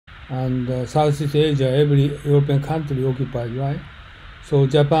and Southeast Asia, every European country occupied, right? So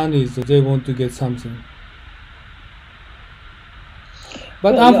Japanese, they want to get something.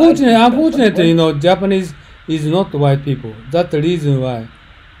 But Well, yeah, unfortunately, Japanese is not white people. That's the reason why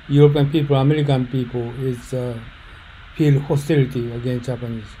European people, American people feel hostility against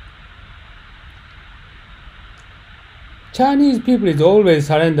Japanese. Chinese people is always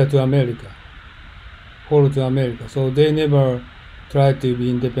surrender to America, follow to America. So they never try to be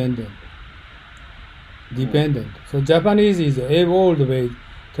independent, dependent. So Japanese is all the way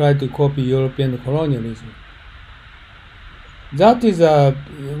try to copy European colonialism. That is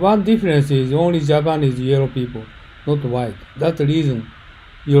one difference is only Japanese yellow people, not white. That's the reason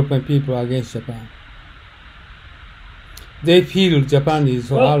European people are against Japan. They feel Japan is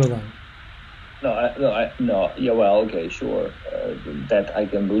so arrogant. No. Yeah, well, okay, sure. That I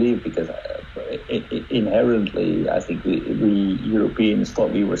can believe because inherently, I think we Europeans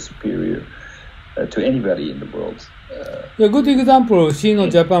thought we were superior to anybody in the world. A good example,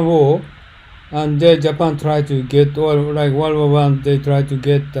 Sino-Japan War, and there Japan tried to get, or like World War I, they tried to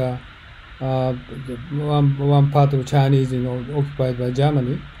get one part of Chinese, occupied by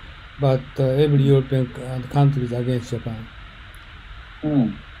Germany, but every European country is against Japan.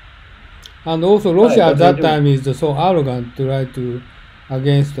 And also Russia at that time is so arrogant to try to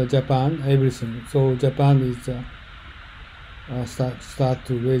against Japan, everything. So Japan is start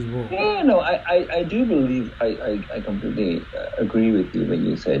to wage war. Yeah, no, I do believe I completely agree with you when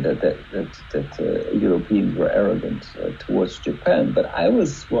you say that Europeans were arrogant towards Japan. But I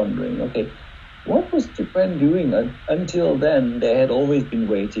was wondering, okay, what was Japan doing until then? They had always been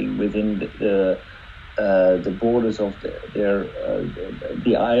waiting within the borders of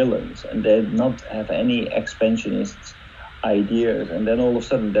the islands, and they did not have any expansionist ideas. And then all of a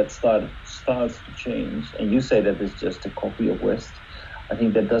sudden that starts to change. And you say that it's just a copy of West. I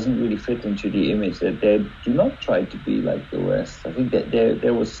think that doesn't really fit into the image that they do not try to be like the West. I think that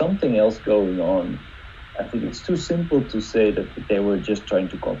there was something else going on. I think it's too simple to say that they were just trying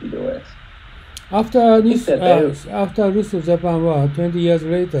to copy the West. After Russo-Japan War, 20 years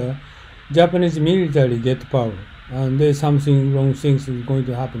later, Japanese military get power, and there's something wrong things is going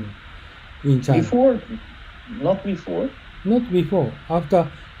to happen in China. Not before. Not before. After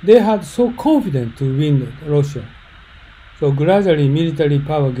they had so confident to win Russia, so gradually military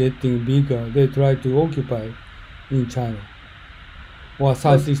power getting bigger, they try to occupy in China or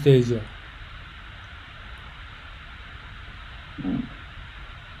Southeast Asia.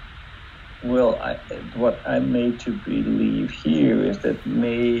 Well, what I'm made to believe here is that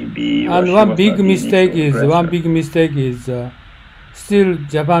maybe. And one big mistake is still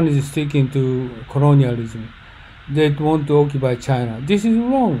Japan is sticking to colonialism. They want to occupy China. This is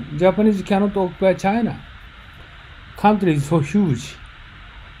wrong. Japanese cannot occupy China. Country is so huge.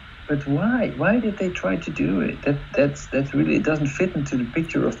 But why? Why did they try to do it? That's really, it doesn't fit into the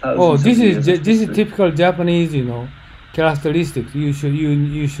picture of thousands. Oh, this is typical Japanese, characteristics. You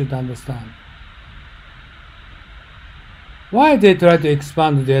should understand. Why they try to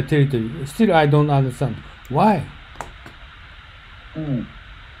expand their territory? Still, I don't understand. Why?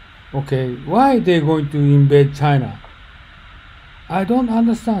 Okay, why they going to invade China? I don't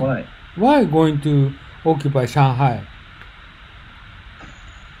understand. Why? Why going to occupy Shanghai?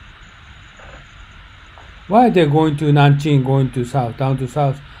 Why they going to Nanjing, going to south, down to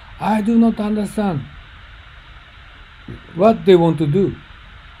south? I do not understand. What they want to do?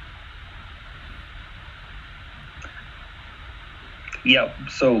 Yeah.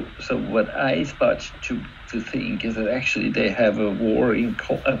 So what I start to think is that actually they have a war in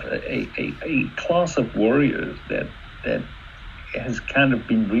a class of warriors that has kind of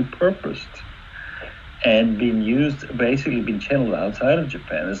been repurposed and been used, basically been channeled outside of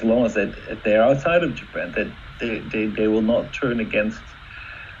Japan. As long as they're outside of Japan, that they will not turn against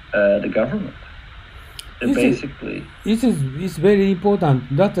the government. Basically, it's very important.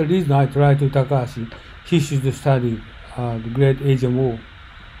 That's the reason I try to Takahashi. He should study the Great Asian War,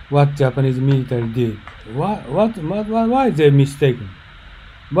 what Japanese military did. Why they mistaken?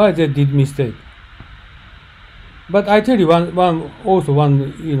 Why they did mistake? But I tell you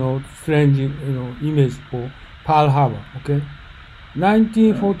one strange image for Pearl Harbor. Okay,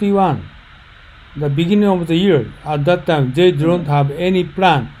 1941, the beginning of the year. At that time, they don't have any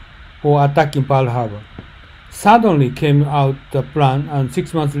plan for attacking Pearl Harbor. Suddenly came out the plan, and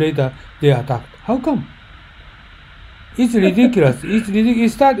 6 months later they attacked. How come? It's ridiculous. It's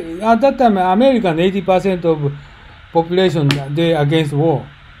ridiculous. At that time, American 80% of population they against war,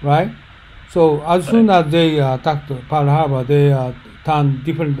 right? So as soon as they attacked Pearl Harbor, they turned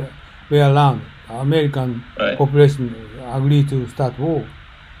different way around. American population agreed to start war.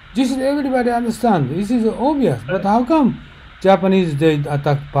 This is everybody understand. This is obvious. But how come Japanese they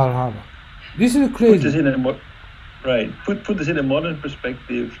attacked Pearl Harbor? This is crazy. Put this in a modern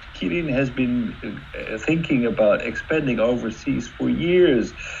perspective. Kirin has been thinking about expanding overseas for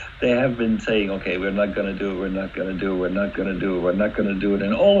years. They have been saying, okay, we're not going to do it, we're not going to do it, we're not going to do it, we're not going to do it.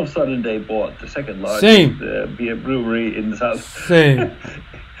 And all of a sudden they bought the second largest beer brewery in the south. Same.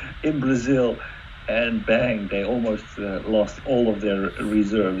 In Brazil. And bang, they almost lost all of their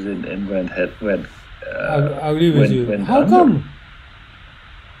reserves and went. I agree with you. How come?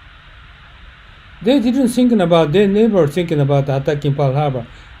 They never thinking about attacking Pearl Harbor.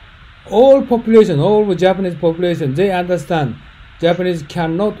 All Japanese population, they understand Japanese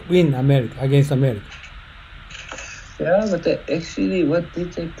cannot win against America. Yeah, but actually, what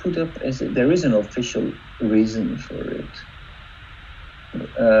did they put up as there is an official reason for it.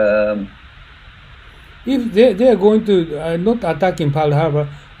 If they are going to not attacking Pearl Harbor,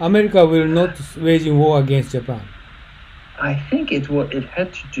 America will not wage war against Japan. I think it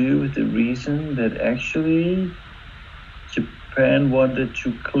had to do with the reason that actually Japan wanted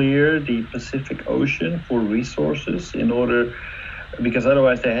to clear the Pacific Ocean for resources because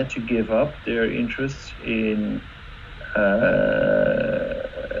otherwise they had to give up their interests in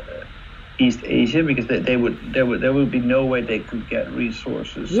East Asia, because there would be no way they could get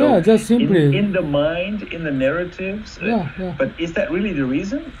resources. Yeah, so just simply in the mind, in the narratives. Yeah. But is that really the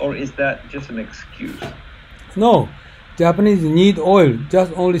reason, or is that just an excuse? No, Japanese need oil.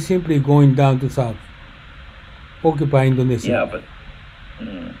 Just only simply going down to south, occupy Indonesia. Yeah, but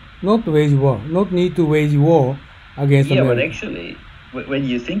not wage war. Not need to wage war against America. Yeah, but actually, when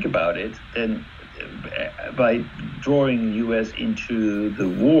you think about it, then by drawing the U.S. into the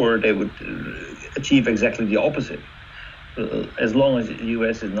war, they would achieve exactly the opposite. As long as the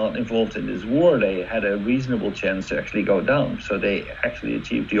U.S. is not involved in this war, they had a reasonable chance to actually go down. So they actually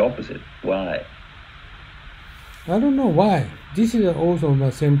achieved the opposite. Why? I don't know why. This is also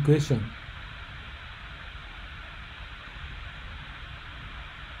the same question.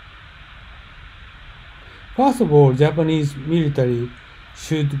 First of all, Japanese military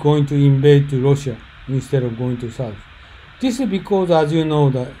should going to invade to Russia instead of going to south. This is because, as you know,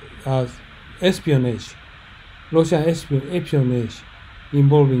 the espionage, Russian espionage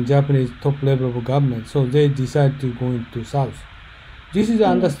involving Japanese top level of government. So they decide to go into south. This is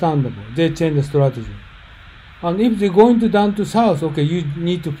understandable. They change the strategy. And if they're going down to south, okay, you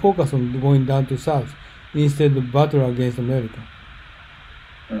need to focus on going down to south instead of battle against America.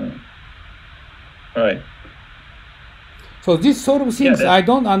 Right. So this sort of things I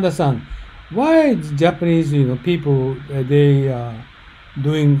don't understand. Why Japanese people they are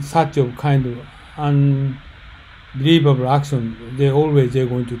doing such a kind of unbelievable action they're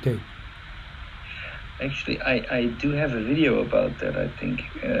going to take. Actually, I do have a video about that, I think,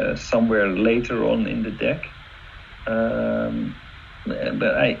 somewhere later on in the deck. But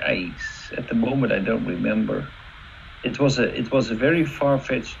I at the moment I don't remember. It was a very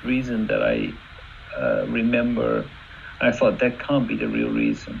far-fetched reason that I remember. I thought that can't be the real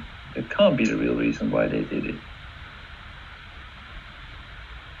reason. It can't be the real reason why they did it.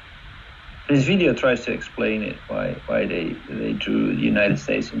 This video tries to explain it, why they drew the United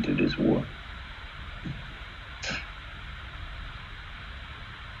States into this war.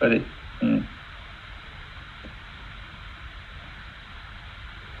 But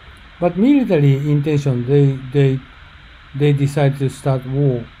But military intention, they decide to start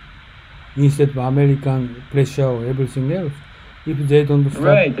war instead of American pressure or everything else. If they don't start...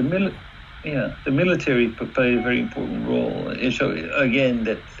 Right, the military play a very important role. So again,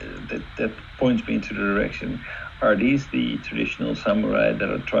 that points me into the direction. Are these the traditional samurai that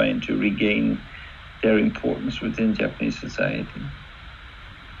are trying to regain their importance within Japanese society?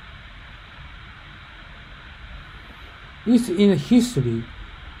 It's in history,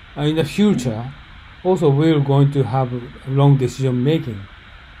 in the future, also we're going to have long decision making,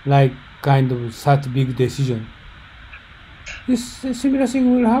 like kind of such big decision. This similar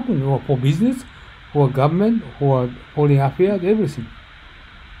thing will happen, or for business, for government, for foreign affairs, everything.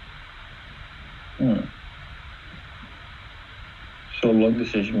 So long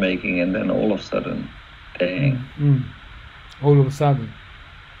decision making, and then all of a sudden, dang. All of a sudden.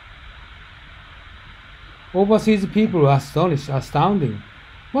 Overseas people are astounding.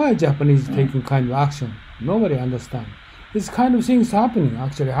 Why Japanese taking kind of action? Nobody understands. This kind of things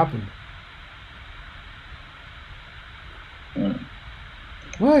actually happened.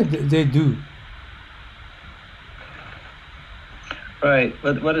 Why they do? Right,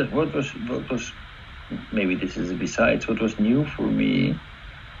 but what was maybe this is besides what was new for me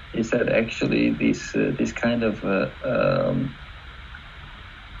is that actually this kind of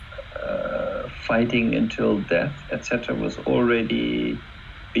fighting until death, etc., was already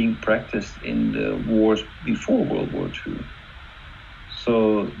being practiced in the wars before World War II.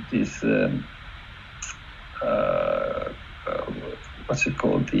 So this, what's it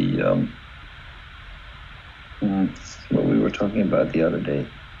called? What we were talking about the other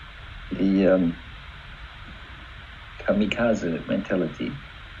day, the kamikaze mentality.